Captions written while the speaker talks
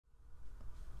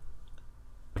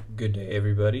Good day,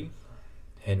 everybody.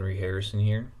 Henry Harrison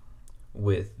here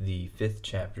with the 5th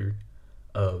chapter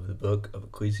of the book of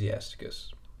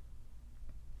Ecclesiasticus.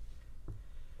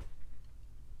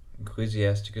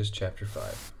 Ecclesiasticus chapter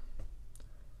 5.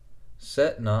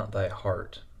 Set not thy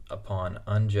heart upon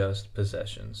unjust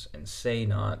possessions, and say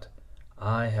not,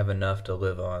 I have enough to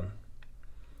live on,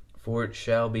 for it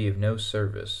shall be of no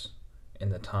service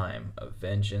in the time of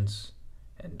vengeance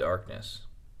and darkness.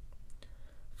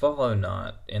 Follow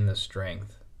not in thy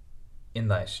strength,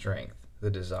 the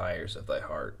desires of thy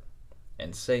heart,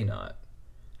 and say not,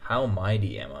 How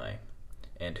mighty am I,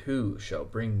 and who shall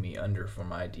bring me under for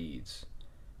my deeds?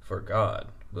 For God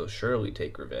will surely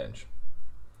take revenge.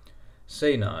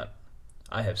 Say not,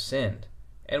 I have sinned,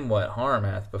 and what harm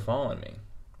hath befallen me?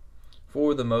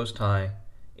 For the Most High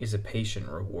is a patient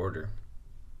rewarder.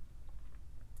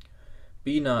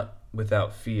 Be not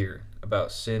without fear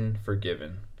about sin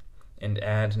forgiven, and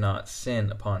add not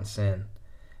sin upon sin,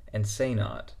 and say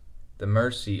not, The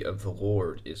mercy of the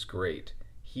Lord is great,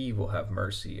 he will have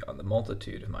mercy on the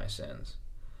multitude of my sins.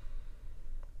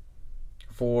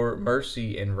 For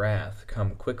mercy and wrath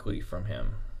come quickly from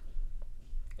him,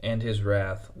 and his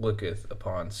wrath looketh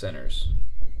upon sinners.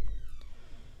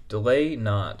 Delay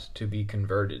not to be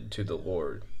converted to the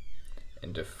Lord,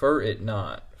 and defer it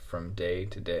not from day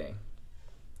to day.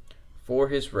 For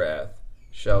his wrath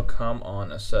shall come on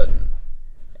a sudden,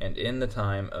 and in the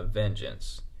time of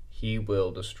vengeance he will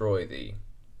destroy thee.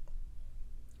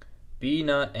 Be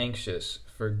not anxious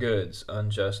for goods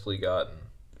unjustly gotten,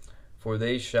 for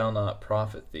they shall not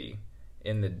profit thee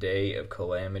in the day of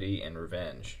calamity and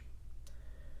revenge.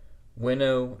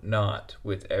 Winnow not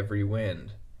with every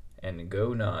wind, and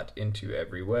go not into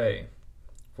every way,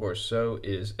 for so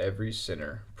is every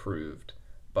sinner proved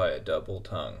by a double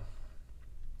tongue.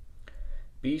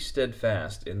 Be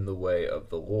steadfast in the way of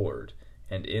the Lord,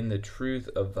 and in the truth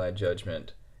of thy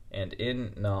judgment, and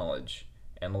in knowledge,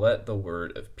 and let the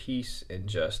word of peace and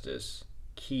justice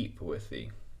keep with thee.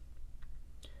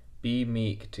 Be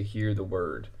meek to hear the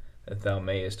word, that thou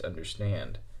mayest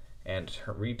understand, and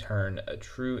return a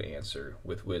true answer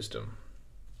with wisdom.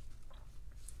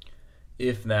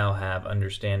 If thou have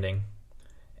understanding,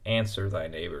 answer thy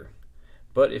neighbor,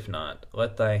 but if not,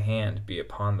 let thy hand be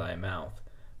upon thy mouth,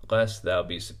 lest thou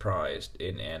be surprised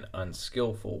in an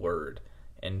unskilful word,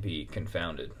 and be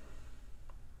confounded.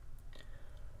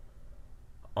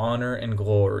 Honor and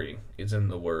glory is in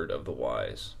the word of the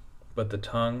wise, but the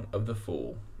tongue of the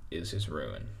fool is his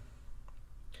ruin.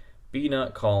 Be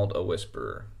not called a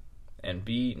whisperer, and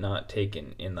be not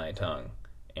taken in thy tongue,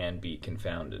 and be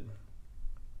confounded.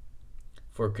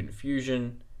 For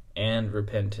confusion and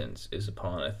repentance is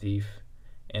upon a thief,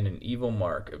 and an evil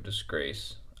mark of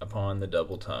disgrace upon the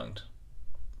double-tongued,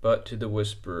 but to the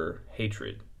whisperer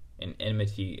hatred, and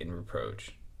enmity and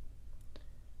reproach.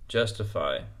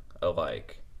 Justify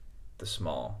alike the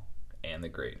small and the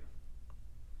great.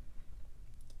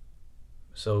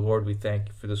 So, Lord, we thank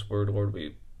you for this word. Lord,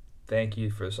 we thank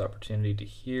you for this opportunity to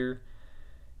hear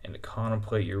and to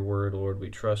contemplate your word. Lord, we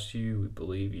trust you. We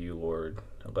believe you, Lord.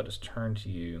 Let us turn to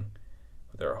you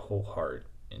with our whole heart.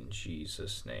 In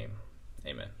Jesus' name,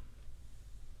 amen.